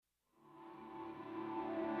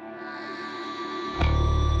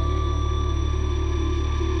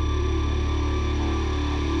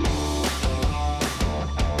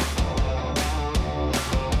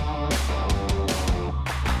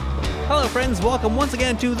friends, welcome once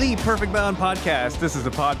again to the Perfect Bound Podcast. This is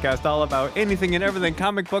a podcast all about anything and everything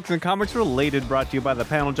comic books and comics related, brought to you by the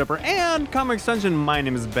Panel Jumper and Comics Dungeon. My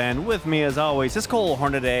name is Ben. With me, as always, is Cole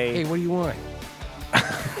Hornaday. Hey, what do you want?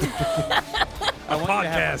 I want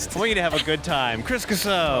you to have a good time. Chris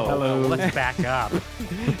Casso. Hello. Let's back up.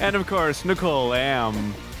 And of course, Nicole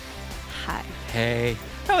Lamb. Hi. Hey.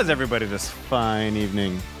 How is everybody this fine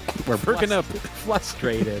evening? We're perking up.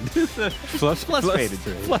 Frustrated. Frustrated.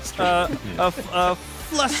 Frustrated.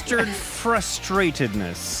 Flustered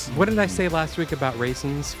frustratedness. What did I say last week about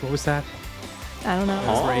raisins? What was that? I don't know.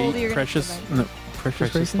 How old are you gonna Precious, be? no,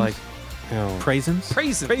 precious raisins? like, you know, Praisins?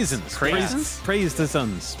 Praisins. Praise the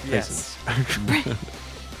sons. Yes.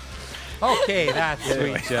 Okay, that's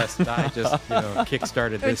sweet. I just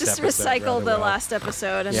kickstarted We this just episode recycled rather the well. last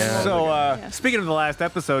episode. And Yeah. then So, yeah. speaking of the last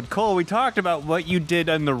episode, Cole, we talked about what you did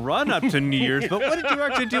in the run-up to New Year's, but what did you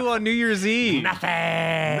actually do on New Year's Eve?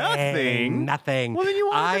 Nothing. Well, then you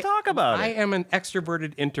wanted to talk about it. I am an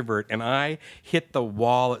extroverted introvert, and I hit the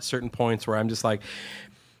wall at certain points where I'm just like,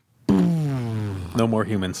 No more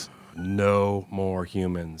humans. no more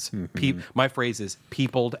humans. My phrase is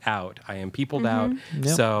peopled out. I am peopled out. Yep.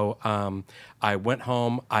 So I went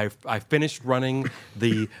home. I finished running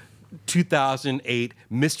the 2008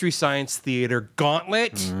 Mystery Science Theater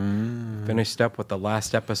Gauntlet. Finished up with the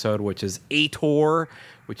last episode, which is Ator,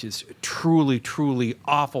 which is truly, truly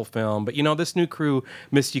awful film. But this new crew,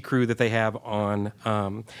 Misty Crew, that they have on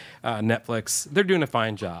Netflix, they're doing a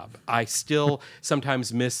fine job. I still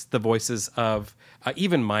sometimes miss the voices of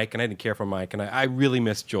even Mike, and I didn't care for Mike, and I really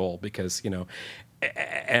miss Joel because,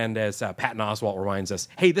 and as Patton Oswalt reminds us,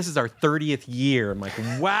 hey, this is our 30th year. I'm like,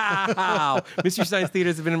 wow, Mystery Science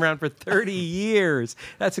Theaters have been around for 30 years.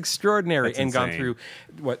 That's extraordinary. That's and gone insane.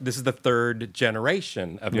 through this is the third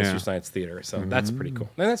generation of Mystery Science Theater. So that's pretty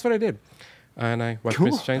cool. And that's what I did. And I watched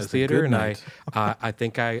Mystery Science That's a Theater, good and night. I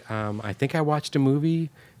think I watched a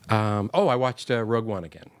movie. I watched Rogue One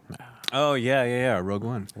again. Oh, yeah, Rogue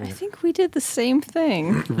One. I think we did the same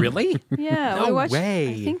thing. Really? Yeah, No we watched. way.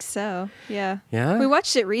 I think so. Yeah. Yeah? We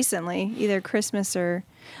watched it recently, either Christmas or.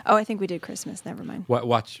 Oh, I think we did Christmas. Never mind.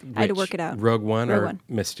 Watch. I had to which? work it out. Rogue One Rogue or One.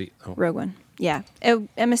 Misty? Oh. Rogue One. Yeah.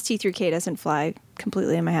 MST3K doesn't fly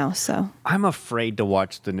completely in my house, so. I'm afraid to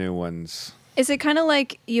watch the new ones. Is it kind of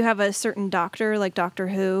like you have a certain doctor, like Doctor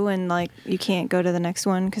Who, and like you can't go to the next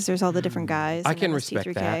one because there's all the different guys? I in can respect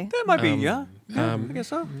MST3K? that. That might be, yeah, I guess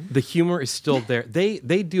so. The humor is still there. They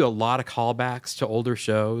do a lot of callbacks to older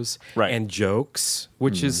shows Right. and jokes,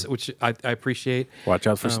 which I appreciate. Watch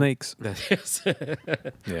out for snakes. Yes.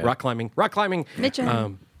 Yeah. Rock climbing.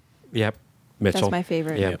 Mitchell. Yep. Mitchell. That's my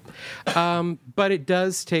favorite. Yep. But it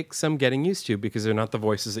does take some getting used to because they're not the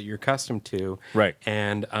voices that you're accustomed to. Right.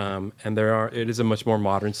 And it is a much more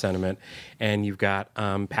modern sentiment. And you've got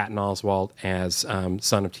Patton Oswalt as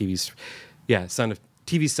son of TV's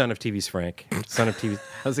Frank. Son of TV.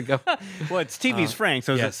 How's it go? Well, it's TV's Frank,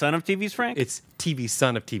 so is yeah. it son of TV's Frank? It's TV's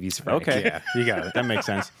son of TV's Frank. Okay, Yeah. you got it. That makes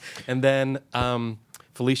sense. And then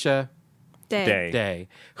Felicia Day. Day,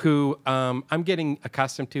 who I'm getting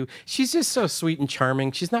accustomed to. She's just so sweet and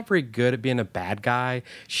charming. She's not very good at being a bad guy.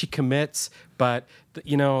 She commits, but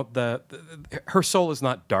her soul is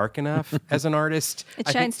not dark enough as an artist. It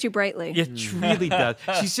shines too brightly. It really does.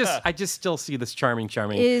 I just still see this charming.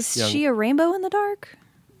 Is young- she a rainbow in the dark?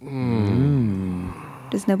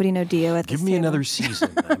 Does nobody know Dio at this Give me table? another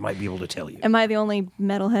season. I might be able to tell you. Am I the only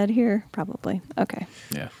metalhead here? Probably. Okay.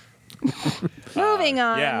 Yeah. Moving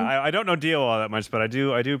on. Yeah, I don't know Dio all that much, but I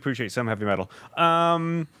do appreciate some heavy metal.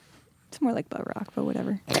 It's more like butt rock, but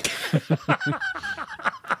whatever.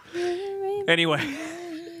 Anyway,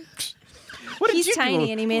 He's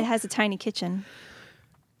tiny and has a tiny kitchen.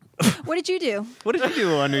 What did you do? what did you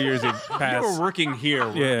do on New Year's Eve? Pass. You were working here.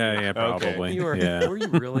 weren't you? Yeah, probably. You were, Yeah. were you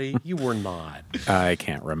really? You were not. I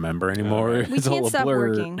can't remember anymore. We It's all can't a stop blur.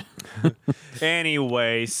 working.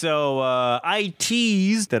 Anyway, so I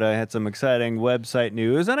teased that I had some exciting website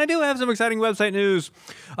news, and I do have some exciting website news.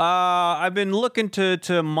 I've been looking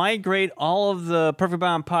to migrate all of the Perfect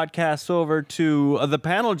Bound podcasts over to the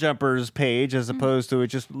Panel Jumpers page as opposed to it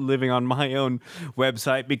just living on my own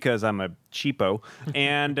website because I'm a cheapo.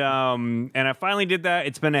 And I finally did that.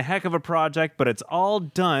 It's been a heck of a project, but it's all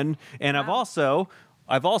done. And I've also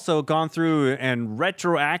gone through and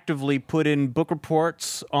retroactively put in book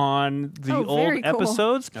reports on the Oh, old very cool.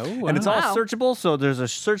 episodes. Oh, And it's all wow. searchable, so there's a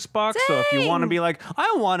search box. So if you want to Dang. be like,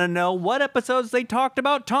 I want to know what episodes they talked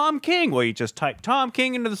about Tom King, well, you just type Tom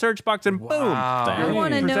King into the search box and boom. Wow. I you're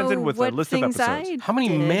want to presented know with what a list things of episodes. I How many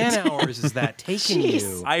did. man hours is that taking Jeez.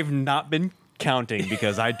 you? I've not been counting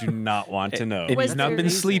because I do not want to know. And Was he's not there- been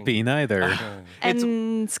sleeping either.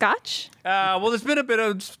 And scotch? Well, there's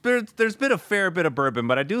been a fair bit of bourbon,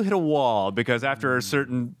 but I do hit a wall because after a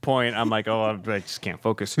certain point, I'm like, oh, I just can't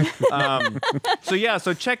focus.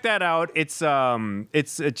 So check that out. It's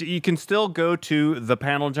you can still go to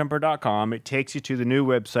thepaneljumper.com. It takes you to the new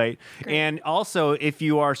website, and also if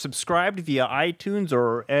you are subscribed via iTunes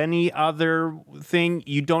or any other thing,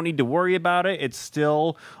 you don't need to worry about it. It's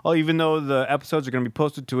still, even though the episodes are going to be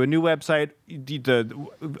posted to a new website, the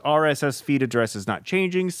RSS feed address is not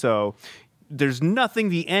changing, so there's nothing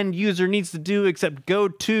the end user needs to do except go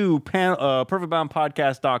to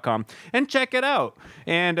perfectboundpodcast.com and check it out.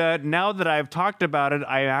 And now that I've talked about it,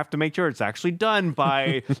 I have to make sure it's actually done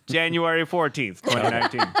by January 14th,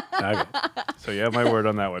 2019. Okay. So you have my word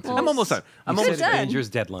on that one. I'm almost done. I'm You almost set a done. dangerous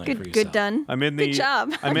deadline for yourself. Good done. I'm in the Good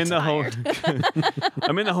job. I'm in the home tired.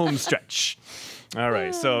 I'm in the home stretch. All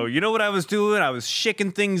right, so you know what I was doing? I was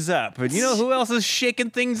shaking things up. And you know who else is shaking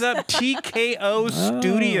things up? TKO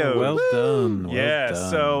Studios. Well done. Well Yeah,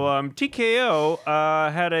 done. so TKO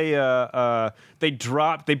had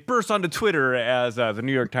they burst onto Twitter, as the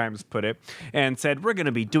New York Times put it, and said, we're going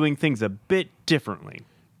to be doing things a bit differently.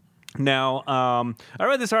 Now, I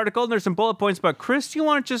read this article, and there's some bullet points, but Chris, do you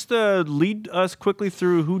want to just lead us quickly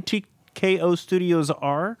through who TKO Studios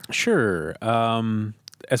are? Sure.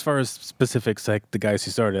 As far as specifics, like the guys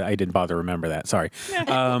who started, I didn't bother to remember that. Sorry.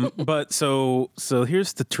 But so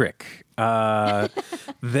here's the trick.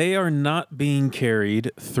 They are not being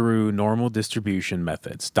carried through normal distribution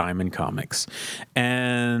methods, Diamond Comics,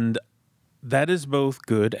 and that is both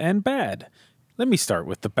good and bad. Let me start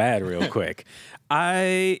with the bad real quick.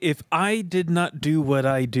 If I did not do what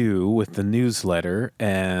I do with the newsletter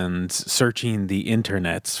and searching the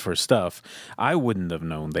internets for stuff, I wouldn't have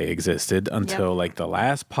known they existed until like the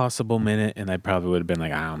last possible minute, and I probably would have been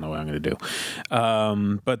like, I don't know what I'm going to do.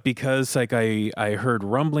 But because like I heard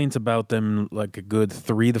rumblings about them like a good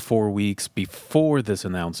 3 to 4 weeks before this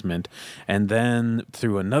announcement, and then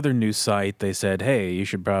through another news site, they said, hey, you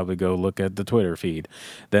should probably go look at the Twitter feed.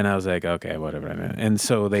 Then I was like, okay, whatever. And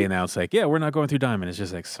so they announced like, yeah, we're not going through Diamond. It's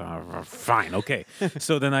just like, so, fine, okay.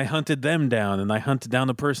 So then I hunted them down, and I hunted down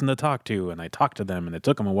the person to talk to, and I talked to them, and it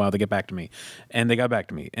took them a while to get back to me. And they got back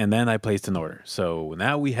to me, and then I placed an order. So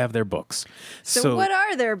now we have their books. So what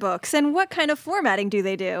are their books, and what kind of formatting do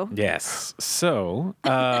they do? Yes. So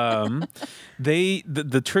the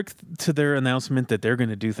trick to their announcement that they're going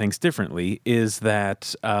to do things differently is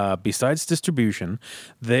that besides distribution,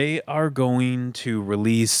 they are going to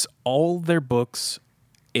release all their books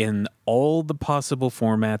in all the possible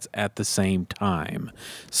formats at the same time.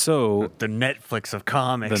 So The Netflix of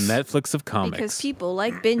comics. the Netflix of comics. Because people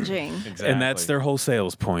like binging. Exactly. And that's their whole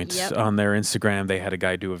sales point. Yep. On their Instagram, they had a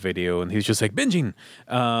guy do a video, and he was just like, binging.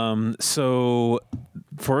 So,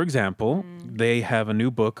 for example, they have a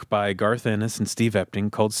new book by Garth Ennis and Steve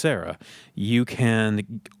Epting called Sarah. You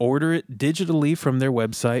can order it digitally from their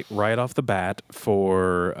website right off the bat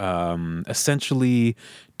for essentially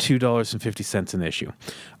 $2.50 an issue.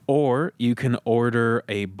 Or you can order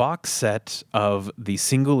a box set of the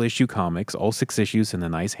single issue comics, all 6 issues in a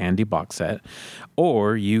nice handy box set.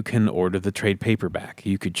 Or you can order the trade paperback.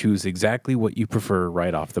 You could choose exactly what you prefer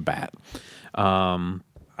right off the bat. I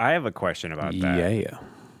have a question about that. Yeah.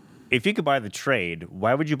 If you could buy the trade,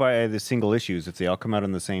 why would you buy the single issues if they all come out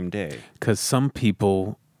on the same day? Because some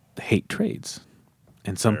people hate trades.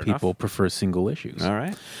 And some Fair enough. people prefer single issues. All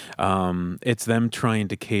right. It's them trying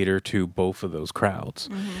to cater to both of those crowds.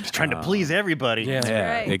 Just trying to please everybody.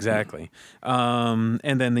 Yeah, right. exactly. And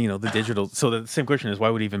then, the digital. So the same question is, why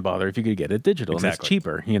would you even bother if you could get it digital? And Exactly. it's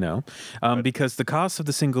cheaper, because the cost of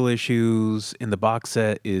the single issues in the box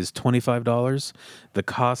set is $25. The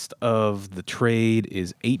cost of the trade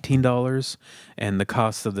is $18. And the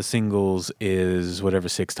cost of the singles is whatever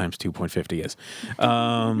 6 times 2.50 is.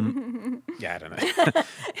 Yeah, I don't know. I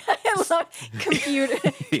love computer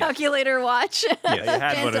calculator watch. Yeah, you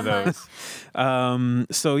had one of those.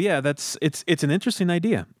 So yeah, it's an interesting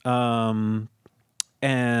idea.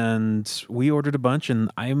 And we ordered a bunch, and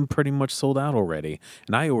I'm pretty much sold out already.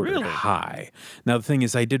 And I ordered Really? high. Now, the thing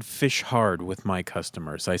is, I did fish hard with my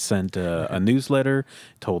customers. I sent a newsletter,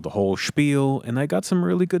 told the whole spiel, and I got some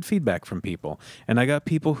really good feedback from people. And I got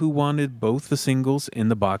people who wanted both the singles in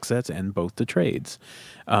the box sets and both the trades.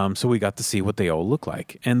 So we got to see what they all look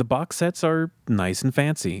like. And the box sets are nice and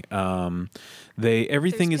fancy.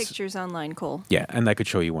 Everything There's is... pictures online, Cole. Yeah, and I could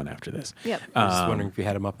show you one after this. Yep. I was just wondering if you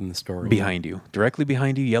had them up in the story. Behind you. Directly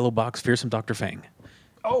behind you, yellow box, Fearsome Dr. Fang.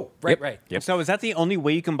 Oh, right. Yep. So is that the only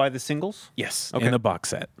way you can buy the singles? Yes, Okay. in a box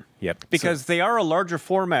set. Yep. Because they are a larger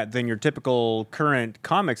format than your typical current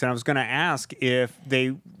comics. And I was going to ask if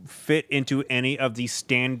they fit into any of the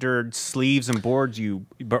standard sleeves and boards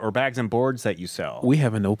or bags and boards that you sell? We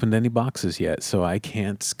haven't opened any boxes yet, so I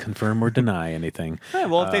can't confirm or deny anything. Yeah,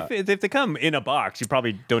 well, if they come in a box, you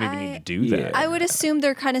probably don't even need to do that. I would assume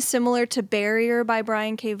they're kind of similar to Barrier by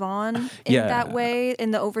Brian K. Vaughan in that way,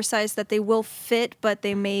 in the oversized that they will fit, but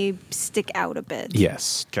they may stick out a bit.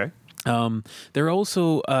 Yes. Okay. They're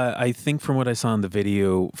also, I think, from what I saw in the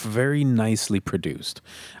video, very nicely produced.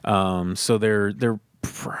 So they're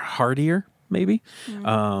hardier, maybe.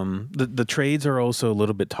 The trades are also a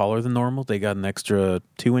little bit taller than normal. They got an extra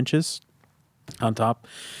 2 inches on top,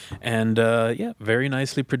 and very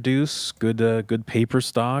nicely produced. Good paper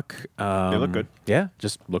stock. They look good. Yeah,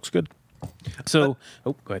 just looks good. So,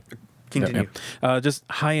 go ahead. Continue. Just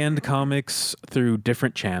high-end comics through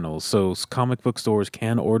different channels. So comic book stores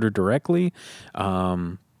can order directly.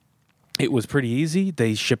 It was pretty easy.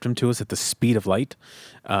 They shipped them to us at the speed of light.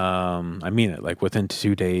 I mean it, like within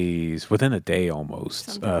 2 days, within a day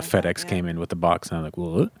almost. Like FedEx that, came in with the box, and I'm like,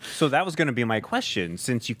 what? So that was going to be my question.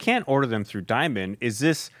 Since you can't order them through Diamond, is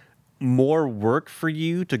this more work for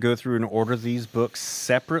you to go through and order these books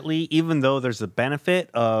separately, even though there's a benefit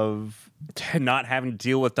of not having to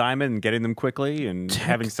deal with Diamond and getting them quickly and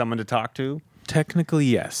having someone to talk to? Technically,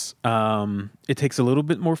 yes. It takes a little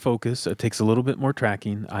bit more focus. It takes a little bit more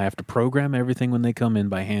tracking. I have to program everything when they come in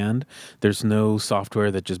by hand. There's no software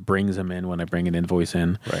that just brings them in when I bring an invoice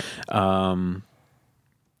in. Right.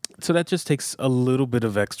 So that just takes a little bit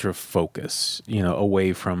of extra focus,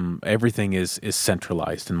 away from everything is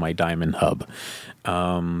centralized in my Diamond hub.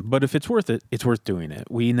 But if it's worth it, it's worth doing it.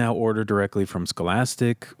 We now order directly from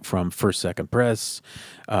Scholastic, from First Second Press,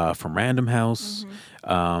 from Random House,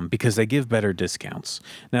 because they give better discounts.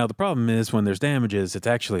 Now, the problem is when there's damages, it's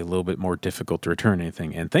actually a little bit more difficult to return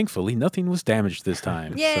anything. And thankfully, nothing was damaged this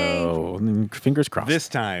time. Yay. So fingers crossed. This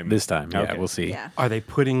time, yeah, Okay. we'll see. Yeah. Are they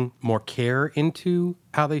putting more care into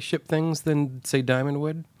how they ship things than, say, Diamond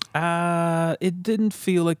would? It didn't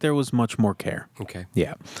feel like there was much more care. Okay.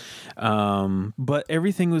 Yeah. But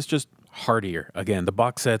everything was just hardier. Again, the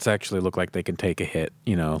box sets actually look like they can take a hit,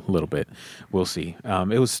 a little bit. We'll see.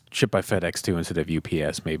 It was shipped by FedEx too instead of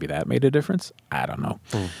UPS. Maybe that made a difference. I don't know.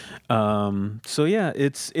 So yeah,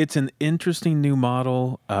 it's an interesting new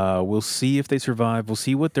model. We'll see if they survive. We'll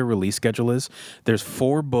see what their release schedule is. There's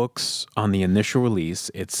 4 books on the initial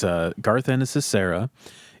release. It's Garth Ennis' Sarah.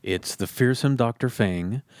 It's The Fearsome Dr.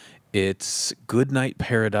 Fang. It's Goodnight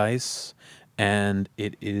Paradise. And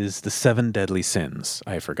it is The 7 Deadly Sins.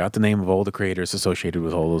 I forgot the name of all the creators associated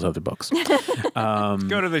with all those other books.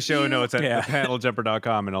 Go to the show notes at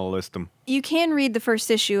thepaneljumper.com and I'll list them. You can read the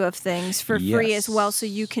first issue of things for free as well, so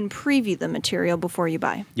you can preview the material before you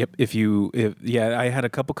buy. Yep. I had a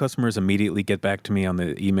couple customers immediately get back to me on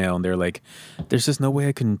the email, and they're like, "There's just no way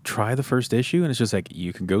I can try the first issue." And it's just like,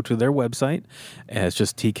 you can go to their website. It's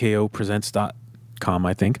just tkopresents.com,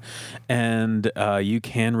 I think, and you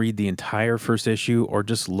can read the entire first issue or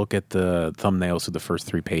just look at the thumbnails of the first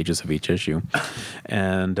 3 pages of each issue.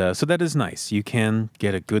 And so that is nice. You can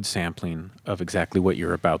get a good sampling of exactly what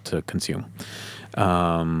you're about to consume.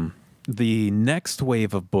 The next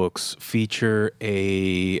wave of books feature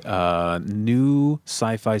a new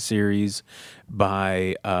sci-fi series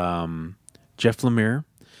by Jeff Lemire.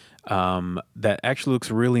 That actually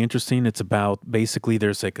looks really interesting. It's about, basically,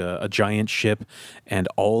 there's like a giant ship and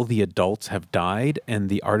all the adults have died and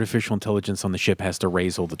the artificial intelligence on the ship has to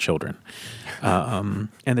raise all the children. And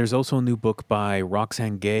there's also a new book by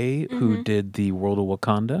Roxane Gay, who did the World of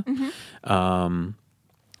Wakanda.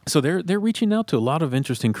 So they're reaching out to a lot of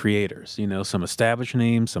interesting creators, some established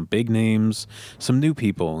names, some big names, some new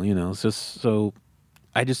people, it's just so...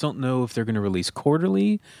 I just don't know if they're going to release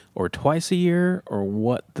quarterly or twice a year or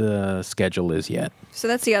what the schedule is yet. So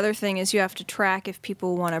that's the other thing, is you have to track if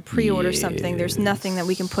people want to pre-order something. There's nothing that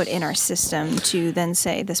we can put in our system to then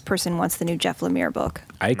say this person wants the new Jeff Lemire book.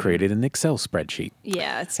 I created an Excel spreadsheet.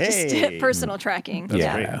 Yeah, it's just personal tracking.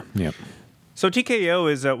 Yeah. Yep. So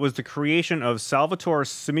TKO was the creation of Salvatore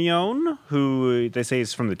Simeone, who they say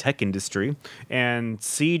is from the tech industry, and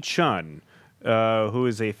Si Chun, who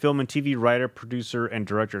is a film and TV writer, producer, and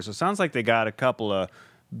director. So it sounds like they got a couple of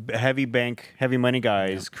heavy money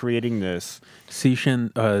guys creating this.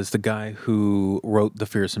 Sishin is the guy who wrote The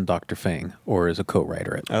Fearsome Dr. Fang, or is a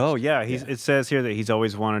co-writer at least. Oh, yeah. It says here that he's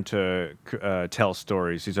always wanted to tell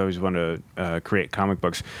stories. He's always wanted to create comic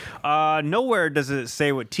books. Nowhere does it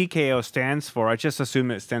say what TKO stands for. I just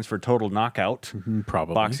assume it stands for Total Knockout.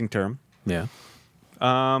 Probably. Boxing term. Yeah.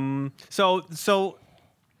 So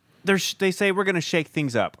they say we're going to shake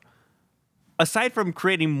things up. aside from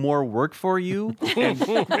creating more work for you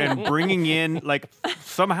and bringing in, like,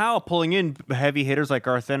 somehow pulling in heavy hitters like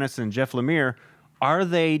Garth Ennis and Jeff Lemire,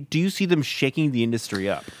 do you see them shaking the industry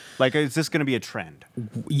up? Like, is this going to be a trend?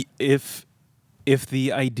 If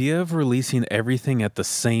the idea of releasing everything at the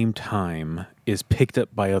same time is picked up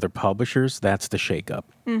by other publishers, that's the shakeup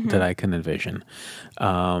that I can envision.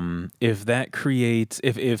 If that creates,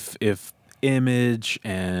 if Image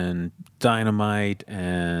and Dynamite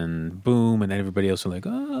and Boom and everybody else are like,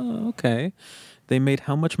 oh, okay. They made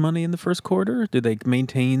how much money in the first quarter? Did they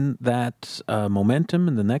maintain that momentum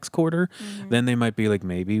in the next quarter? Then they might be like,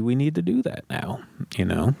 maybe we need to do that now.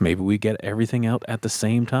 Maybe we get everything out at the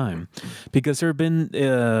same time. Because there have been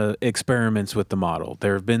experiments with the model.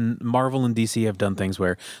 There have been, Marvel and DC have done things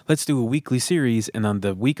where, let's do a weekly series, and on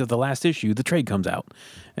the week of the last issue, the trade comes out.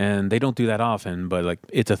 And they don't do that often, but like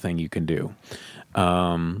it's a thing you can do.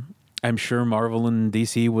 I'm sure Marvel and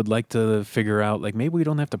DC would like to figure out, like, maybe we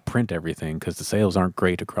don't have to print everything because the sales aren't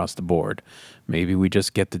great across the board. Maybe we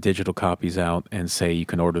just get the digital copies out and say you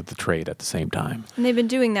can order the trade at the same time. And they've been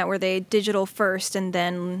doing that where they digital first and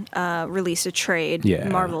then release a trade. Yeah.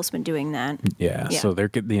 Marvel's been doing that. Yeah. So they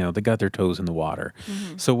got their toes in the water.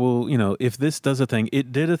 So we'll, if this does a thing,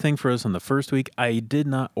 it did a thing for us on the first week. I did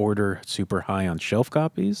not order super high on shelf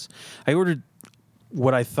copies. I ordered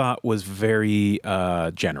what I thought was very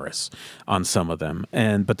generous on some of them.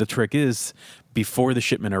 But the trick is, before the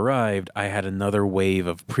shipment arrived, I had another wave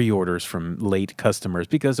of pre-orders from late customers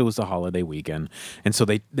because it was a holiday weekend. And so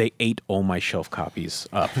they ate all my shelf copies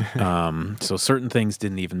up. So certain things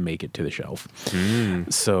didn't even make it to the shelf.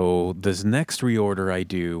 So this next reorder I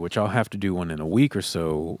do, which I'll have to do one in a week or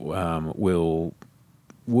so,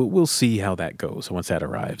 We'll see how that goes once that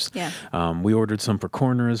arrives. Yeah. We ordered some for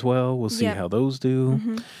Corner as well. We'll see how those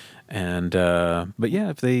do. And but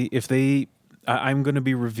yeah, if they, I'm going to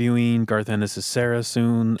be reviewing Garth Ennis' Sarah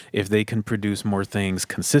soon. If they can produce more things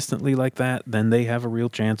consistently like that, then they have a real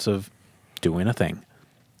chance of doing a thing.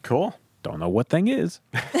 Cool. Don't know what thing is,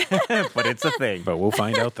 But it's a thing. but we'll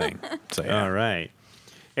find out thing. So yeah. All right.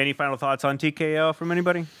 Any final thoughts on TKO from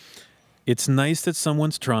anybody? It's nice that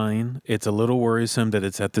someone's trying. It's a little worrisome that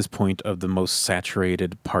it's at this point of the most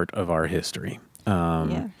saturated part of our history.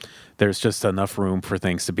 There's just enough room for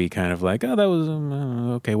things to be kind of like, oh, that was,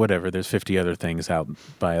 okay, whatever. There's 50 other things out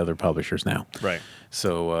by other publishers now. Right.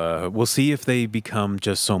 So we'll see if they become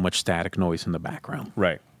just so much static noise in the background.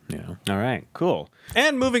 Right. All right, cool.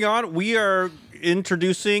 And moving on, we are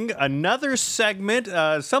introducing another segment.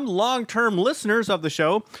 Some long-term listeners of the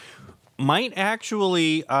show might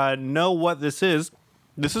actually know what this is.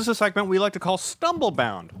 This is a segment we like to call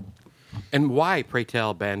Stumblebound. And why, pray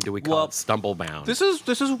tell, Ben, do we call it Stumblebound? This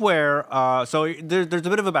is where so there's a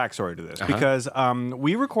bit of a backstory to this because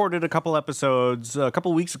we recorded a couple episodes a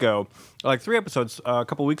couple weeks ago, like 3 episodes a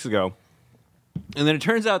couple weeks ago. And then it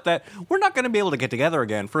turns out that we're not going to be able to get together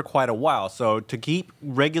again for quite a while. So to keep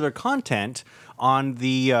regular content on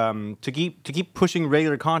the to keep pushing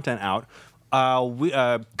regular content out,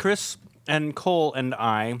 Chris and Cole and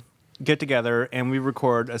I get together and we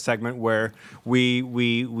record a segment where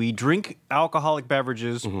we drink alcoholic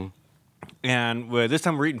beverages. And this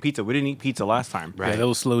time we're eating pizza. We didn't eat pizza last time. Yeah,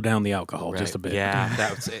 that'll slow down the alcohol just a bit.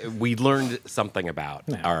 Yeah, we learned something about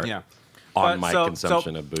our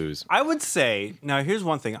consumption of booze. I would say, now here's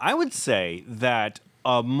one thing. I would say that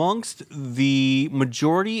amongst the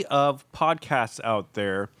majority of podcasts out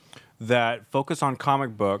there that focus on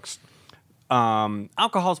comic books,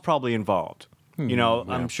 alcohol's probably involved.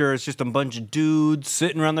 I'm sure it's just a bunch of dudes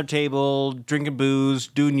sitting around their table, drinking booze,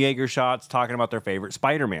 doing Jaeger shots, talking about their favorite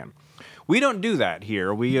Spider-Man. We don't do that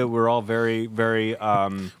here. We're all very, very...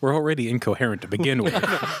 We're already incoherent to begin with.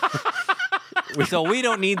 So we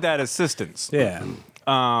don't need that assistance. Yeah.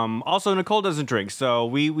 Also, Nicole doesn't drink, so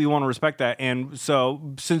we want to respect that. And so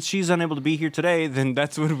since she's unable to be here today, then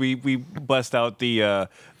that's when we bust out the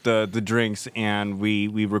drinks and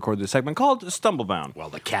we record this segment called Stumblebound. Well,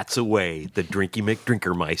 the cat's away. The Drinky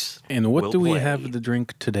McDrinker mice. And what do we have to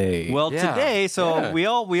drink today? Well, today, we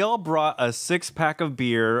all brought a 6-pack of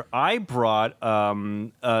beer. I brought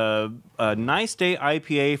a Nice Day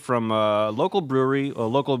IPA from a local brewery, a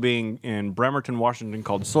local being in Bremerton, Washington,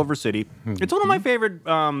 called Silver City. It's one of my favorite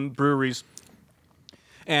breweries.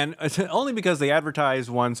 And it's only because they advertise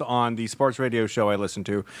once on the sports radio show I listen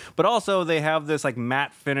to, but also they have this like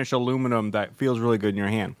matte finish aluminum that feels really good in your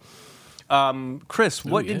hand. Chris,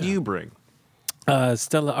 what did you bring?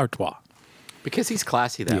 Stella Artois. Because he's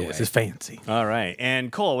classy that way. Yes, it's fancy. All right.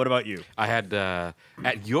 And Cole, what about you? I had,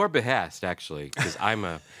 at your behest, actually, because I'm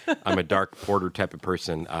a dark porter type of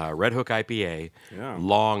person, Red Hook IPA,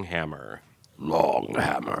 Long Hammer. long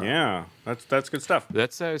hammer. Yeah, that's good stuff.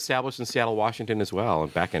 That's established in Seattle, Washington as well,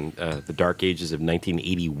 and back in the dark ages of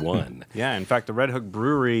 1981. Yeah, in fact, the Red Hook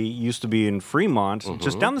Brewery used to be in Fremont,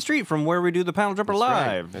 just down the street from where we do the Panel Jumper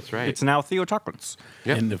Live. That's right. It's now Theo Chocolates.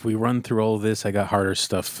 Yep. And if we run through all this, I got harder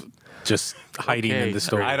stuff just hiding in the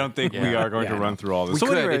store. I don't think we are going to run through all this. We So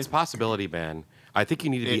could. anyway- It's possibility, man. I think you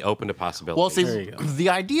need to be open to possibility. Well, see, There you go. the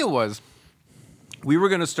idea was we were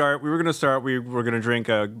going to drink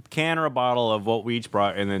a can or a bottle of what we each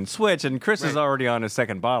brought and then switch, and Chris is already on his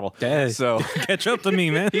second bottle. Hey, So catch up to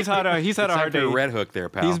me, man. he's had a it's hard time for day. a Red Hook there,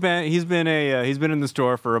 pal. He's been in the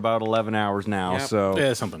store for about 11 hours now. Yep. So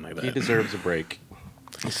Yeah, something like He that. deserves a break.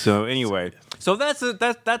 So anyway, so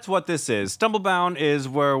that's what this is. Stumblebound is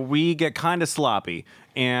where we get kind of sloppy,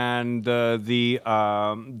 and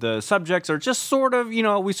the subjects are just sort of,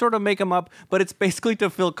 we sort of make them up, but it's basically to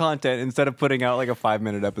fill content instead of putting out like a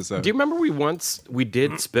 5-minute episode. Do you remember we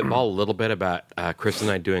did spitball a little bit about Chris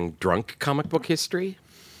and I doing drunk comic book history?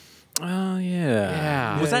 Oh,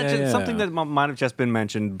 yeah. Was that Yeah, just yeah. something that might have just been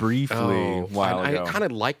mentioned briefly a while I ago? kind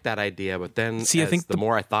of liked that idea, but then See, I think the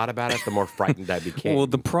more I thought about it, the more frightened I became. Well,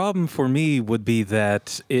 the problem for me would be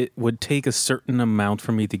that it would take a certain amount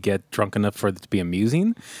for me to get drunk enough for it to be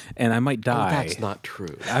amusing, and I might die. that's not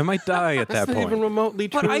true. I might die at That's that not point. even remotely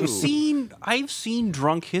true. But I've seen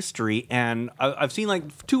Drunk History, and I've seen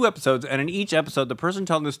like 2 episodes, and in each episode, the person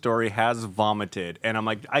telling the story has vomited, and I'm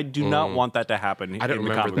like, I do not want that to happen. I don't in the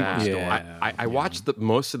remember comic book that. store. Yeah. I watched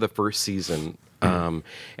most of the first season, and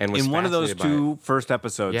was In one of those fascinated by it. 2 first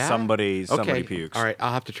episodes, Yeah? somebody Okay. pukes. All right,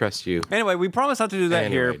 I'll have to trust you. Anyway, we promise not to do that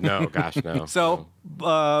Anyway, here. no, gosh, no. So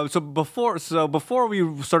before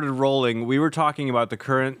we started rolling, we were talking about the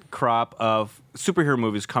current crop of superhero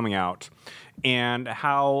movies coming out, and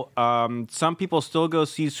how some people still go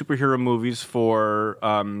see superhero movies for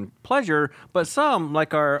pleasure, but some,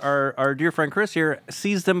 like our dear friend Chris here,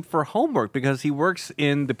 sees them for homework because he works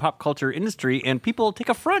in the pop culture industry, and people take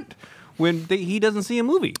affront when he doesn't see a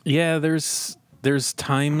movie. Yeah, there's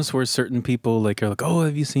times where certain people are like, oh,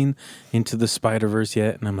 have you seen Into the Spider-Verse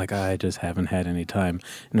yet? And I'm like, I just haven't had any time.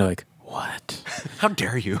 And they're like, what? How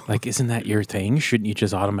dare you? Like, isn't that your thing? Shouldn't you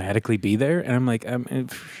just automatically be there? And I'm like,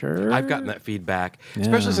 sure. I've gotten that feedback,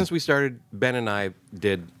 especially Yeah. since we started. Ben and I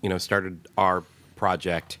started our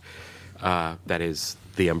project that is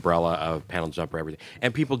the umbrella of Panel Jumper, everything,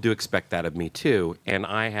 and people do expect that of me too. And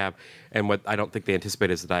what I don't think they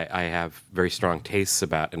anticipate is that I have very strong tastes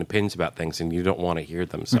about and opinions about things, and you don't want to hear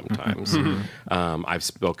them sometimes. I've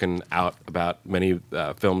spoken out about many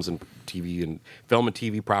film and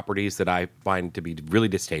TV properties that I find to be really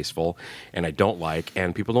distasteful and I don't like,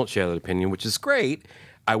 and people don't share that opinion, which is great.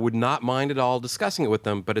 I would not mind at all discussing it with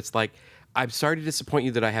them, but it's like, I'm sorry to disappoint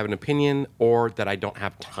you that I have an opinion or that I don't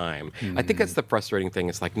have time. I think that's the frustrating thing.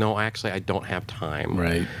 It's like, no, actually, I don't have time.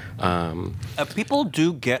 Right. People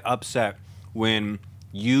do get upset when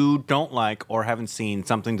you don't like or haven't seen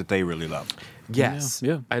something that they really love. Yes.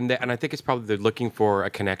 Yeah. And I think it's probably they're looking for a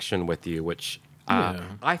connection with you, which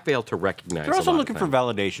I fail to recognize. They're a also lot looking of for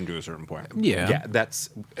time. validation to a certain point. Yeah. Yeah, that is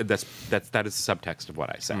the subtext of what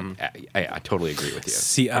I said. I totally agree with you.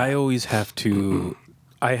 See, I always have to.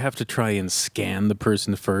 I have to try and scan the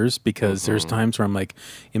person first because there's times where I'm like,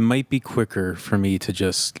 it might be quicker for me to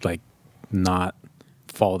just not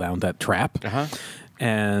fall down that trap.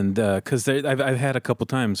 And because I've had a couple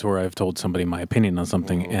times where I've told somebody my opinion on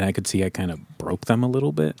something, and I could see I kind of broke them a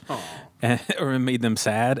little bit, or it made them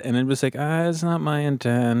sad, and it was like, it's not my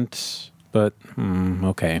intent. But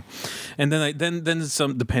okay, and then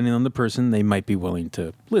some. Depending on the person, they might be willing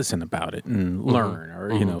to listen about it and learn,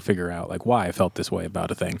 or figure out why I felt this way about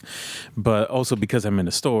a thing. But also because I'm in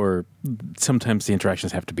a store, sometimes the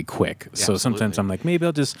interactions have to be quick. So sometimes I'm like, maybe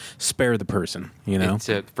I'll just spare the person.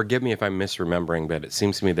 Forgive me if I'm misremembering, but it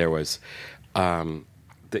seems to me there was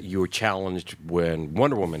that you were challenged when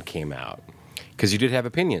Wonder Woman came out. Because you did have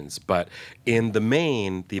opinions, but in the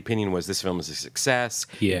main, the opinion was this film is a success.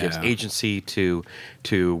 Yeah. It gives agency to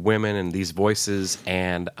women and these voices,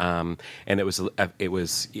 and it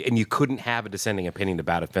was, and you couldn't have a dissenting opinion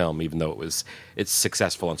about a film, even though it's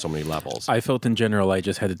successful on so many levels. I felt in general, I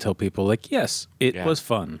just had to tell people yes, it was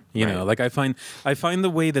fun. You know, I find the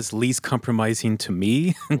way that's least compromising to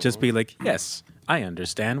me, and just be like, yes, I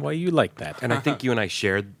understand why you like that. And I think you and I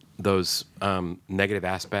shared those negative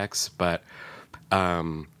aspects, but.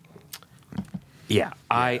 I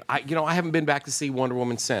haven't been back to see Wonder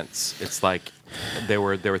Woman since. It's like there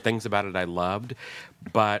were things about it I loved,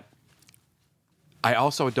 but I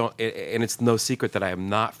also don't. And it's no secret that I am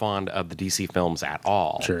not fond of the DC films at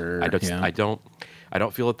all. Sure, I don't. I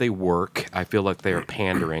don't feel that they work. I feel like they are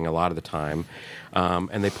pandering a lot of the time.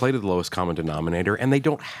 And they play to the lowest common denominator, and they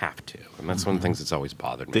don't have to. And that's one of the things that's always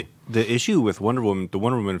bothered me. The issue with Wonder Woman, the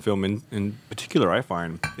Wonder Woman film in particular, I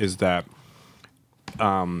find, is that,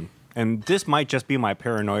 and this might just be my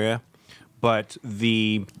paranoia, but put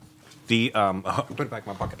it back in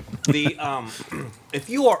my pocket. If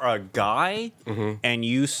you are a guy and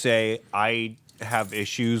you say, I have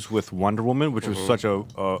issues with Wonder Woman, which was such an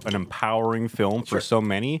empowering film for so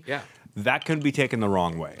many, that could be taken the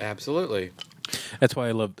wrong way. Absolutely. That's why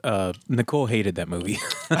I loved. Nicole hated that movie.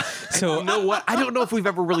 So you know what? I don't know if we've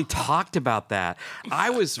ever really talked about that. I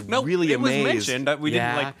was really it was amazed mentioned that we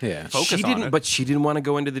didn't focus she on didn't, it. but she didn't want to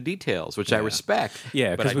go into the details, which I respect.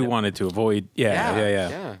 yeah, But because we I- wanted to avoid.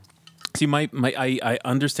 Yeah. See, I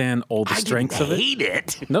understand all the strengths of it. hate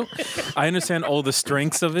it. No, I understand all the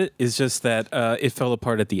strengths of it. It's just that it fell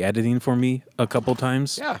apart at the editing for me a couple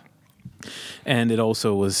times. Yeah. And it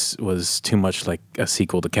also was too much like a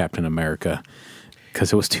sequel to Captain America,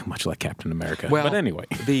 because it was too much like Captain America. Well, but anyway,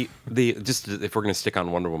 the just if we're going to stick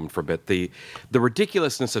on Wonder Woman for a bit, the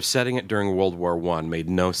ridiculousn's of setting it during World War I made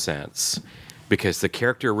no sense, because the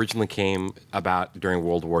character originally came about during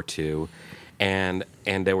World War II.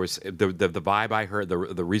 And there was the vibe I heard, the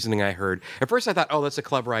reasoning I heard. At first, I thought, oh, that's a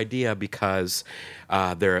clever idea, because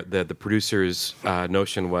the producer's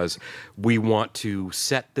notion was, we want to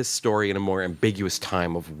set this story in a more ambiguous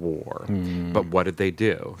time of war. But what did they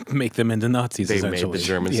do? make them into Nazis. They essentially. made the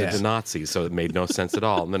Germans into Nazis, so it made no sense at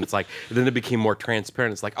all. And then then it became more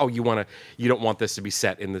transparent. It's like, oh, you don't want this to be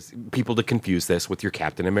set in this, people to confuse this with your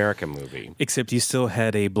Captain America movie. Except you still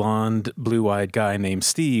had a blonde, blue-eyed guy named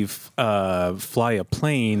Steve fly a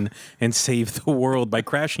plane and save the world by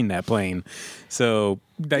crashing that plane. So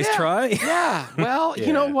nice try. Yeah. Well,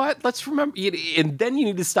 you know what? Let's remember, and then you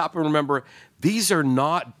need to stop and remember, these are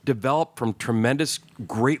not developed from tremendous,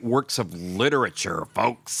 great works of literature,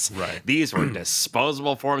 folks. Right. These were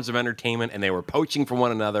disposable forms of entertainment, and they were poaching from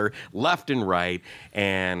one another left and right.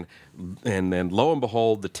 And then, lo and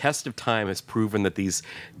behold, the test of time has proven that these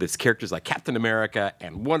characters like Captain America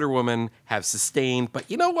and Wonder Woman have sustained. But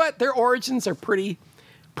you know what? Their origins are pretty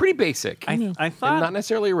basic. I and thought not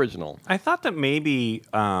necessarily original. I thought that maybe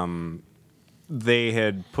they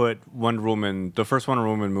had put Wonder Woman, the first Wonder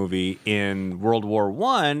Woman movie, in World War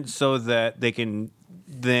I, so that they can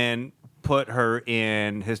then put her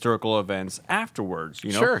in historical events afterwards.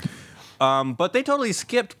 You know? Sure. But they totally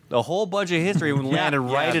skipped the whole bunch of history and landed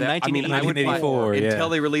right in 1984. Until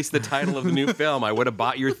they released the title of the new film, I would have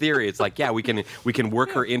bought your theory. It's like, we can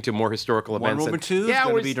work her into more historical events. Wonder Woman 2 is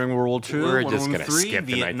going to be during World War II. We're Wonder just Woman going to 3, skip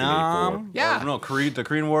the Vietnam. 1984. Yeah. Or, no, the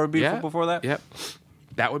Korean War would be before that. Yep.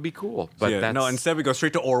 That would be cool. But Yeah, that's, no, instead we go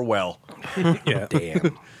straight to Orwell. Yeah.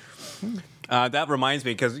 damn. That reminds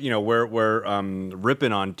me, because we're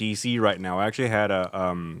ripping on DC right now. I actually had a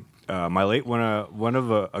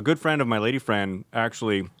good friend of my lady friend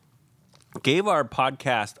actually gave our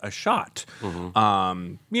podcast a shot.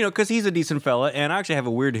 Because he's a decent fella, and I actually have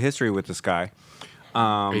a weird history with this guy.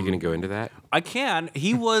 Are you going to go into that? I can.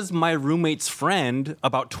 He was my roommate's friend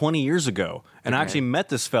about 20 years ago, and I actually met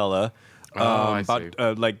this fella. I see.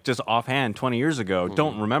 About just offhand 20 years ago.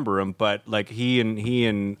 Don't remember him, but like he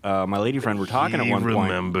and my lady friend were talking at one point.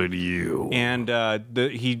 Remembered you. And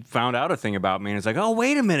he found out a thing about me, and it's like, oh,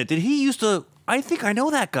 wait a minute, did he used to? I think I know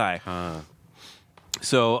that guy.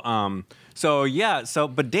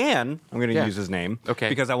 But Dan, I'm going to use his name, Okay.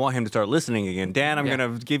 because I want him to start listening again. Dan, I'm going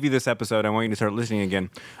to give you this episode. I want you to start listening again.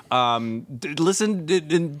 Listen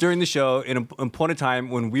during the show in a point of time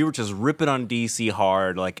when we were just ripping on DC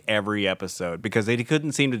hard, like every episode, because they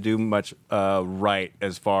couldn't seem to do much right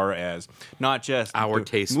as far as not just Our the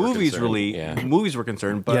tastes were movies concerned. movies were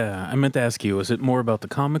concerned, but Yeah, I meant to ask you, was it more about the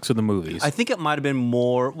comics or the movies? I think it might have been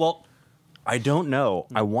more. Well, I don't know.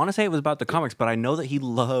 I want to say it was about the comics, but I know that he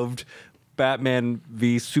loved Batman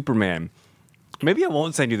v Superman. Maybe I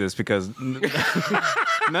won't send you this, because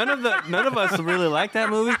none of us really like that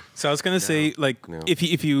movie. So I was gonna say,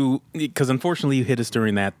 if you, because unfortunately you hit us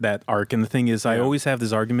during that arc, and the thing is, I always have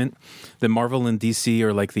this argument that Marvel and DC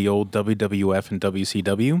are like the old WWF and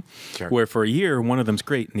WCW, where for a year one of them's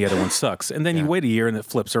great and the other one sucks, and then you wait a year and it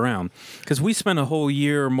flips around. Because we spent a whole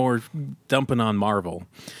year or more dumping on Marvel,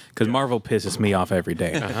 because Marvel pisses me off every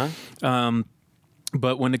day.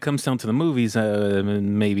 But when it comes down to the movies,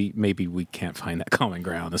 maybe we can't find that common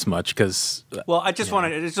ground as much, because Well, I just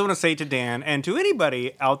want to say to Dan and to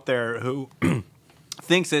anybody out there who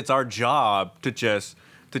thinks it's our job to just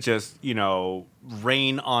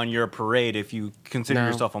rain on your parade if you consider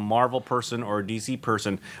yourself a Marvel person or a DC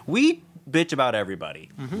person. We bitch about everybody.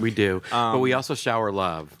 We do. But we also shower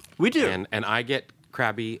love. We do. And I get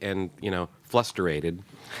crabby and flusterated.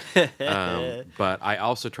 But I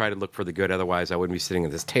also try to look for the good. Otherwise, I wouldn't be sitting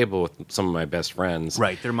at this table with some of my best friends.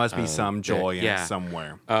 Right. There must be some joy in yeah. it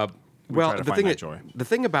somewhere. Well, try to the find thing that joy. the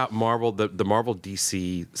thing about Marvel, the Marvel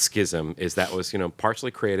DC schism is that was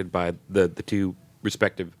partially created by the two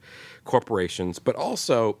respective corporations, but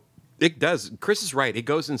also it does. Chris is right. It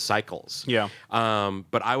goes in cycles. Yeah.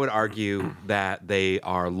 But I would argue that they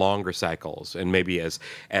are longer cycles, and maybe as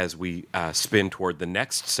we spin toward the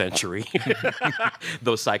next century,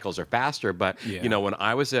 those cycles are faster. But when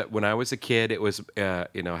I was a kid, it was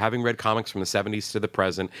having read comics from the 70s to the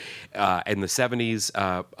present. In the 70s,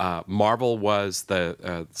 Marvel was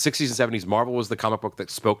the 60s and 70s. Marvel was the comic book that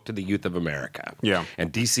spoke to the youth of America. Yeah.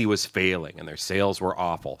 And DC was failing, and their sales were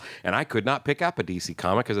awful. And I could not pick up a DC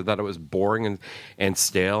comic because I thought it was boring and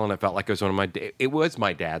stale, and I felt like it was it was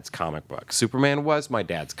my dad's comic book. Superman was my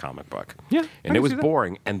dad's comic book. Yeah, and it was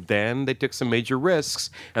boring. And then they took some major risks,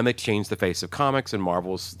 and they changed the face of comics, and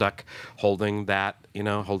Marvel was stuck holding that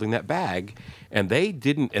bag, and they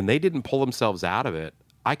didn't pull themselves out of it.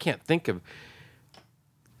 I don't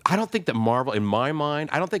think that Marvel, in my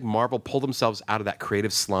mind, I don't think Marvel pulled themselves out of that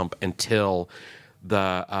creative slump until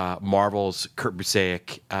the Marvel's Kurt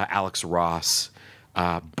Busiek, Alex Ross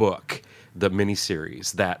book, the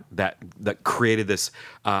miniseries that created this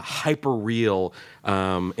hyper real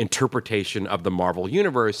interpretation of the Marvel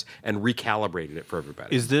universe and recalibrated it for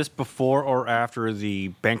everybody. Is this before or after the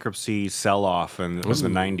bankruptcy sell-off in the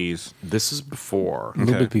 90s? This is before. A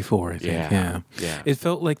little bit before, I think. Yeah. It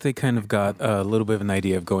felt like they kind of got a little bit of an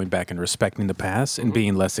idea of going back and respecting the past and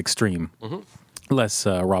being less extreme, less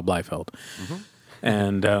Rob Liefeld.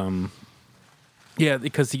 And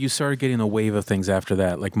because you started getting a wave of things after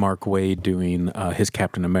that, like Mark Waid doing his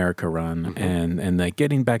Captain America run, and like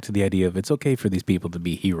getting back to the idea of it's okay for these people to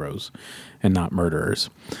be heroes and not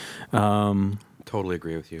murderers. Totally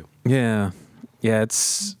agree with you. Yeah.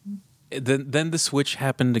 It's then the switch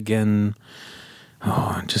happened again.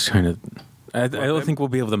 Oh, I'm just trying to. I don't think we'll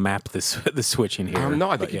be able to map the switching here.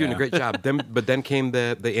 No, I think you're doing a great job. But then came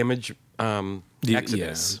the Image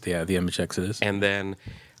Exodus. Yeah, the Image Exodus, and then.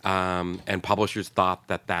 And publishers thought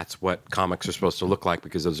that that's what comics are supposed to look like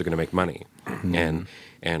because those are going to make money. And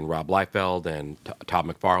Rob Liefeld and Todd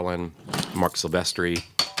McFarlane, Mark Silvestri,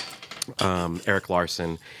 Eric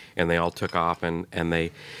Larson, and they all took off and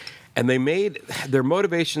they made their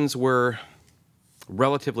motivations were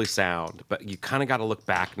relatively sound, but you kind of got to look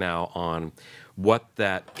back now on what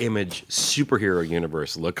that Image superhero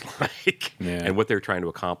universe looked like and what they were trying to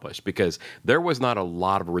accomplish, because there was not a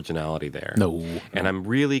lot of originality there. No. And I'm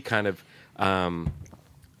really kind of and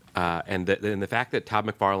the fact that Todd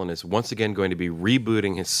McFarlane is once again going to be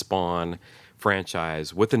rebooting his Spawn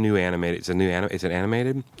franchise with a new animated. Is it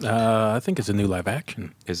animated? I think it's a new live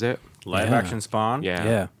action. Is it Live action Spawn?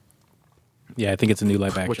 Yeah. Yeah, I think it's a new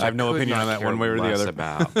live action. Which I have no could opinion not on that care one way or the less other.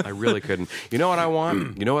 About. I really couldn't. You know what I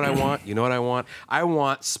want? You know what I want? You know what I want? I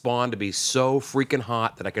want Spawn to be so freaking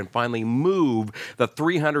hot that I can finally move the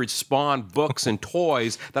 300 Spawn books and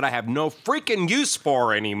toys that I have no freaking use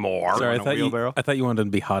for anymore. Sorry, On a wheelbarrow? I thought you wanted to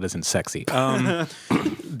be hot as in sexy. There's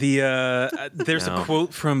a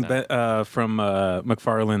quote from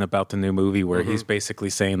McFarlane about the new movie where he's basically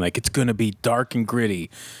saying like it's going to be dark and gritty.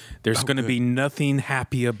 There's going to be nothing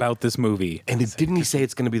happy about this movie. And didn't he say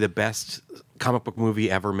it's going to be the best comic book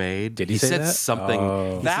movie ever made? Did he say said that? something?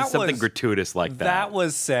 He That said something was- gratuitous like that. That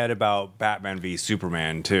was said about Batman v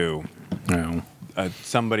Superman too. No.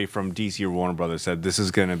 Somebody from DC or Warner Brothers said this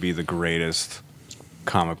is going to be the greatest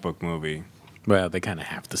comic book movie. Well, they kind of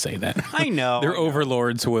have to say that. I know. Their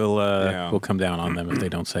overlords will come down on them if they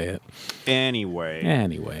don't say it. Anyway. We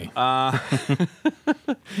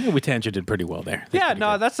tangented pretty well there. Yeah,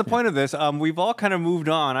 no, that's the point of this. We've all kind of moved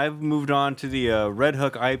on. I've moved on to the Red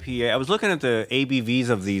Hook IPA. I was looking at the ABVs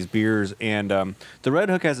of these beers, and the Red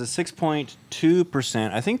Hook has a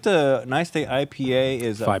 6.2%. I think the Nice Day IPA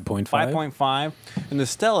is 5.5? 5.5, and the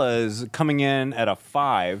Stella is coming in at a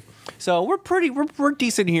 5. So we're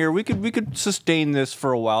decent here. We could sustain this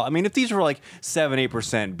for a while. I mean, if these were like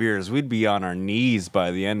 7-8% beers, we'd be on our knees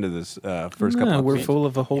by the end of this first couple. Of We're feet. full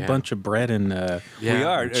of a whole bunch of bread and We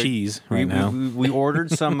are cheese right now. We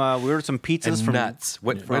ordered some. We ordered some pizzas and from nuts.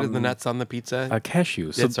 What are the nuts on the pizza?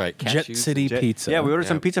 Cashews. That's right, Jet cashews. City Pizza. Yeah, we ordered Yeah.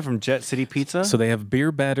 some pizza from Jet City Pizza. So they have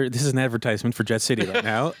beer batter. This is an advertisement for Jet City right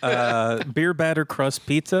now. Beer batter crust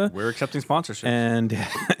pizza, we're accepting sponsorship. and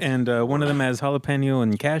one of them has jalapeno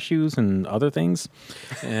and cashews and other things.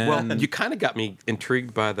 And Well, you kind of got me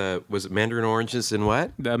intrigued by was it mandarin oranges and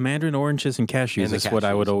what? the mandarin oranges and cashews And the is what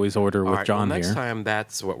I would cashews. always order All with right, John well, next here. time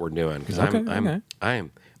that's what we're doing because Okay, okay.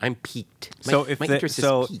 I'm I'm peaked. So if my they, interest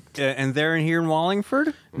so is peaked. and they're in here in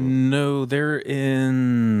Wallingford. No, they're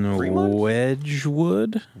in Fremont?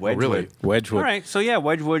 Wedgwood. really? Wedgwood. All right. So yeah,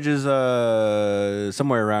 Wedgwood is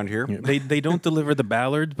somewhere around here. They don't deliver the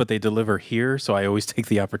Ballards, but they deliver here, so I always take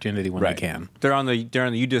the opportunity when I can. They're on the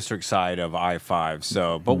U District side of I-5.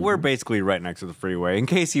 So, but we're basically right next to the freeway. In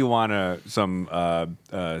case you want some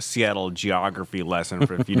Seattle geography lesson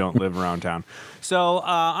for if you don't live around town. So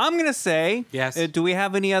I'm gonna say, Yes. Do we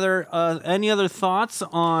have any other thoughts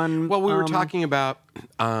on? Well, we were talking about.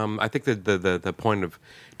 I think the point of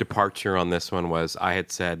departure on this one was I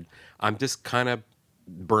had said I'm just kind of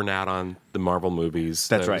burn out on the Marvel movies.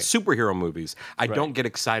 That's the right. Superhero movies. I don't get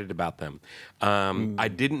excited about them. I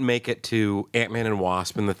didn't make it to Ant-Man and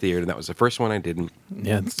Wasp in the theater. That was the first one I didn't.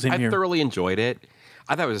 Yeah, same I here. thoroughly enjoyed it.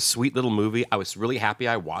 I thought it was a sweet little movie. I was really happy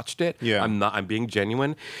I watched it. Yeah. I'm being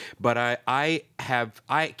genuine, but I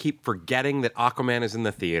keep forgetting that Aquaman is in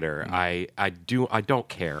the theater. I don't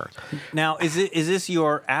care. Now, is this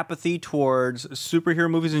your apathy towards superhero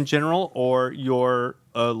movies in general, or your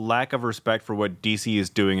lack of respect for what DC is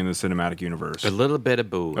doing in the cinematic universe? A little bit of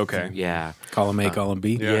both. Okay. Yeah. Column A, column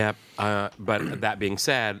B. Yeah. But that being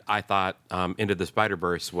said, I thought Into the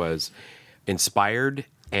Spider-Verse was inspired,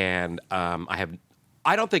 and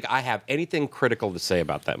I don't think I have anything critical to say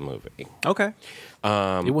about that movie. Okay.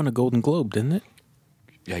 It won a Golden Globe, didn't it?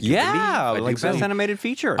 Yeah, like so. best animated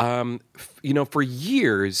feature. For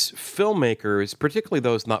years, filmmakers, particularly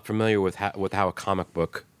those not familiar with how a comic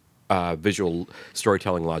book visual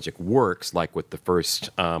storytelling logic works, like with the first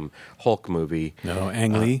Hulk movie. No,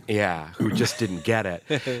 Ang Lee. Who just didn't get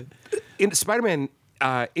it. In Spider-Man,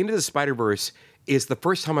 Into the Spider-Verse is the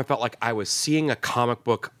first time I felt like I was seeing a comic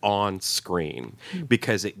book on screen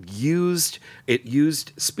because it used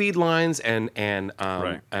speed lines and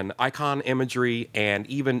icon imagery and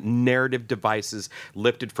even narrative devices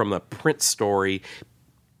lifted from the print story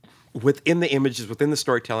within the images, within the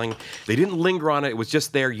storytelling. They didn't linger on it. It was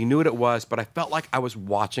just there. You knew what it was, but I felt like I was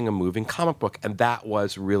watching a moving comic book, and that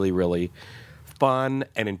was really, really fun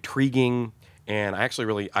and intriguing. And I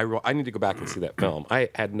actually I need to go back and see that film. I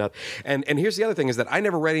had nothing. And here's the other thing is that I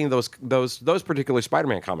never read any of those particular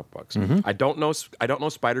Spider-Man comic books. I don't know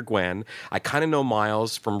Spider-Gwen. I kind of know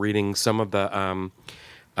Miles from reading some of the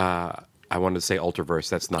I wanted to say Ultraverse.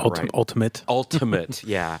 That's not right. Ultimate.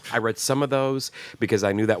 Yeah, I read some of those because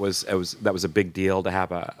I knew that was a big deal to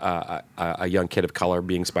have a young kid of color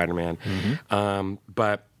being Spider-Man.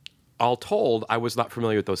 But all told, I was not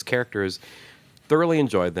familiar with those characters. Thoroughly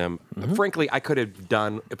enjoyed them. Frankly, I could have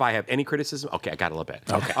done, if I have any criticism, okay, I got a little bit.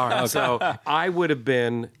 Okay. All right. So I would have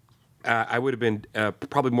been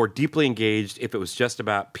probably more deeply engaged if it was just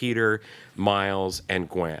about Peter, Miles, and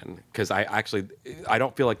Gwen. Because I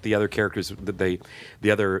don't feel like the other characters the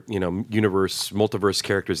other universe, multiverse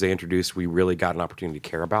characters they introduced, we really got an opportunity to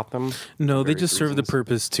care about them. No, they just serve the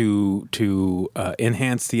purpose to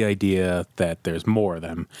enhance the idea that there's more of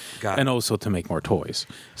them, and also to make more toys.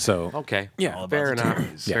 So okay, yeah, fair enough.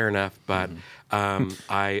 Fair enough, but.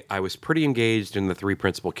 I was pretty engaged in the three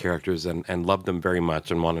principal characters and loved them very much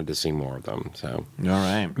and wanted to see more of them. So, all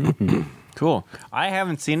right, cool. I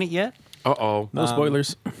haven't seen it yet. No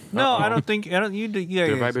spoilers. No, I don't think. I don't.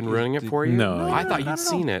 Have I been ruining it for you? No. I thought you'd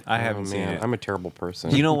seen it. I haven't seen it. I'm a terrible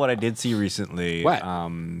person. You know what I did see recently? What?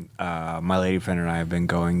 My lady friend and I have been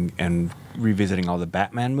going and revisiting all the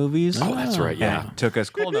Batman movies. Oh, that's right. Yeah. And it took us.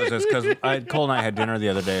 Cole knows this because Cole and I had dinner the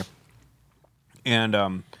other day,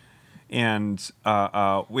 and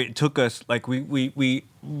it took us like we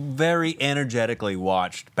very energetically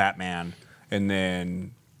watched Batman and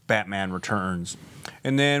then Batman Returns,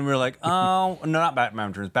 and then we're like, oh no, not Batman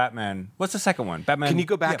Returns, Batman. What's the second one? Batman. Can you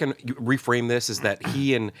go back and reframe this? Is that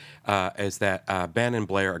he and Ben and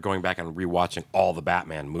Blair are going back and rewatching all the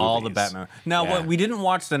Batman movies? All the Batman. Now, we didn't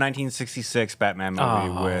watch the 1966 Batman movie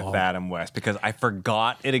with Adam West because I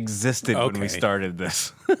forgot it existed when we started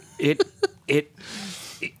this.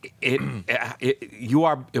 You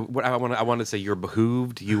are what I want to say. You're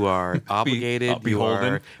behooved. You are obligated. You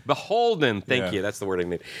are beholden. Thank you. That's the word I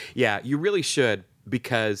need. Yeah, you really should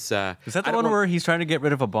because is that the one where he's trying to get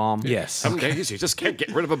rid of a bomb? Yes. Okay. You just can't get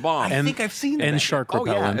rid of a bomb. I think I've seen and that. shark Oh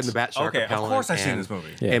repellent. yeah, and the bat shark repellent. Of course I've seen this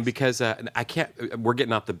movie. Yes. And because I can't, we're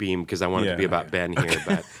getting off the beam because I want it to be about Ben here.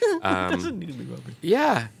 But It doesn't need to be about me.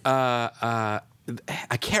 yeah.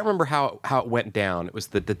 I can't remember how it went down. It was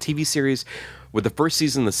the TV series. With the first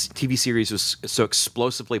season, the TV series was so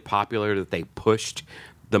explosively popular that they pushed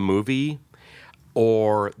the movie,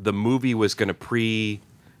 or the movie was going to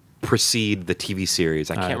precede the TV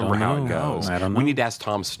series. I can't remember how it goes. I don't We know. need to ask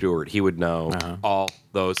Tom Stewart. He would know all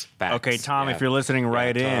those facts. Okay, Tom, Yeah. if you're listening,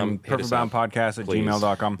 write Tom, in hit us up, perfectboundpodcast at please.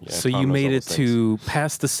 gmail.com. Yeah, So Tom you knows made all it those things. to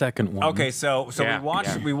past the second one. Okay, so Yeah,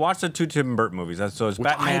 we watched the two Tim Burton movies. So it's Which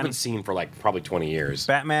I Batman. haven't seen for like probably 20 years.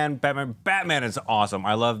 Batman is awesome.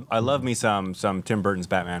 I love me some Tim Burton's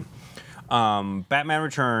Batman. Batman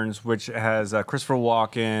Returns, which has Christopher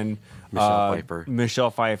Walken, Michelle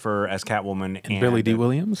Pfeiffer as Catwoman, and Billy D.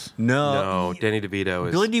 Williams? No, Danny DeVito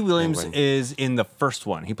is Billy D. Williams Penguin. is in the first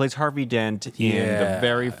one. He plays Harvey Dent in the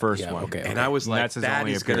very first one. okay. And I was like, that's his that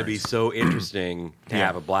only is going to be appearance. so interesting to Yeah.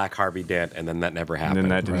 have a black Harvey Dent, and then that never happened.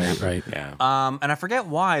 And then that didn't Right, happen. right. Yeah. And I forget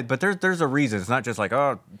why, but there's a reason. It's not just like,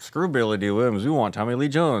 oh, screw Billy D. Williams. We want Tommy Lee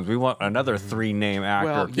Jones. We want another 3-name actor.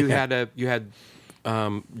 Well, you had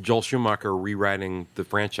Joel Schumacher rewriting the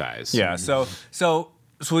franchise. Yeah, so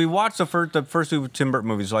we watched the first two Tim Burton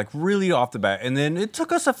movies like really off the bat, and then it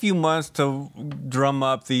took us a few months to drum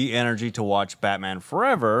up the energy to watch Batman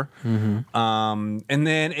Forever, and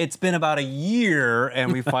then it's been about a year,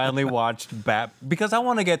 and we finally watched because I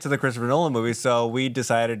want to get to the Christopher Nolan movies, so we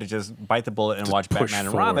decided to just bite the bullet and watch push Batman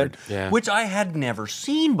and Robin, forward. Yeah. which I had never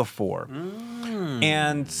seen before,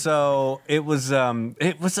 and so it was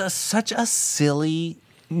such a silly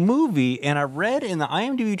movie. And I read in the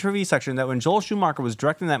IMDb trivia section that when Joel Schumacher was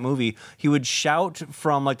directing that movie, he would shout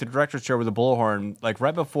from like the director's chair with a bullhorn, like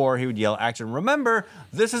right before he would yell action, remember,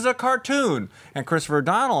 this is a cartoon. And Christopher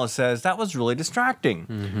O'Donnell says that was really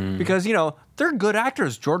distracting because, they're good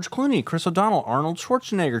actors. George Clooney, Chris O'Donnell, Arnold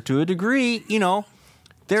Schwarzenegger, to a degree,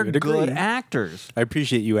 they're To a degree. good actors. I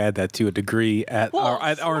appreciate you add that to a degree at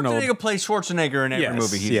Arnold. Schwarzenegger plays Schwarzenegger in every Yes,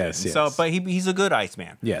 movie he's yes, in. yes. So, but he's a good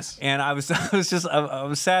Iceman. Yes. And I was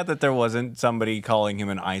sad that there wasn't somebody calling him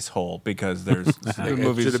an ice hole because there's the It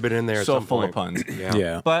movie's should have been in there at so some full point. of puns.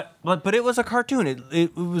 Yeah. But it was a cartoon.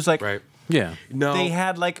 It was like Right. Yeah. No, they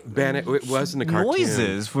had like Ben, it wasn't a cartoon.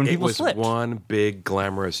 noises when people It was slipped. one big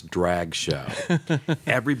glamorous drag show.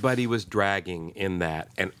 Everybody was dragging in that,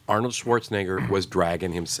 and Arnold Schwarzenegger was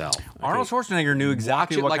dragging himself. Arnold Schwarzenegger knew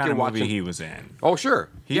exactly Watch it what like kind of you're movie watching- he was in. Oh, sure.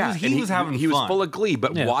 He was having He was fun. full of glee,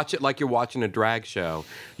 but Yeah. watch it like you're watching a drag show.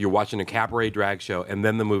 You're watching a cabaret drag show, and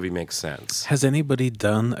then the movie makes sense. Has anybody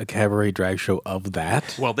done a cabaret drag show of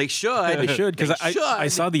that? Well, they should. They should, because I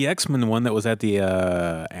saw the X-Men one that was at the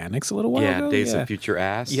Annex a little while ago. Days of Future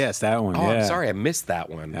Ass. Yes, that one. Oh, yeah. I'm sorry, I missed that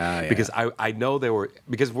one. Ah, yeah. Because I know there were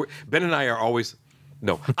Ben and I are always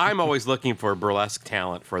I'm always looking for burlesque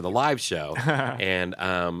talent for the live show, and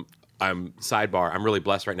I'm I'm really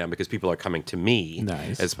blessed right now because people are coming to me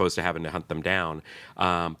Nice. as opposed to having to hunt them down.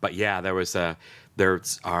 But yeah, there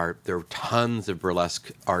are tons of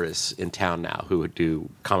burlesque artists in town now who would do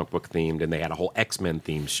comic book themed, and they had a whole X-Men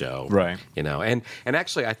themed show. Right. And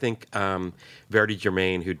actually I think Verity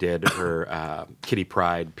Germain, who did her Kitty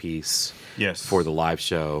Pride piece Yes. for the live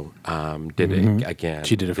show, did it again.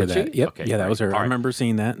 She did it for Did that. she? Yep. Okay, Yeah, that great. was her. All I right. remember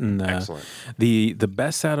seeing that. And Excellent. the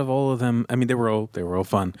best out of all of them, I mean, they were all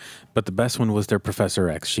fun, but the best one was their Professor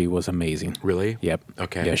X. She was amazing. Really? Yep.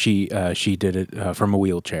 Okay. Yeah, she did it from a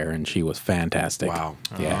wheelchair, and she was fantastic. Wow.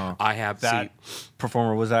 Yeah. I have That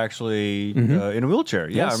performer was actually in a wheelchair.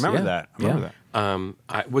 Yeah, Yes, I remember yeah, that. I remember yeah.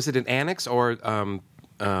 that. was it an Annex or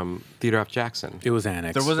Theater off Jackson? It was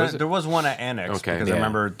Annex. There was one at Annex Okay. because Yeah. I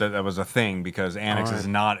remember that was a thing because Annex All right. is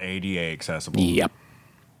not ADA accessible. Yep.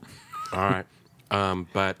 All right.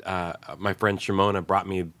 But my friend Shimona brought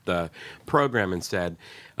me the program and said,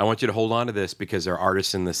 I want you to hold on to this because there are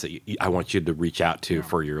artists in this that I want you to reach out to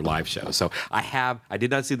for your live show. So I did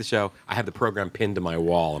not see the show. I have the program pinned to my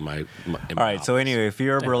wall in my All right. So anyway, if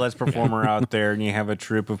you're a burlesque performer out there and you have a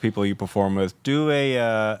troupe of people you perform with, do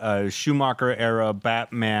a Schumacher era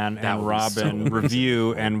Batman That and would be so Robin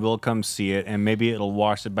review, and we'll come see it, and maybe it'll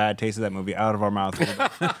wash the bad taste of that movie out of our mouth.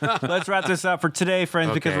 Let's wrap this up for today,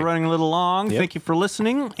 friends, because Okay. we're running a little long. Yep. Thank you for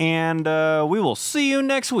listening, and we will see you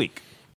next week.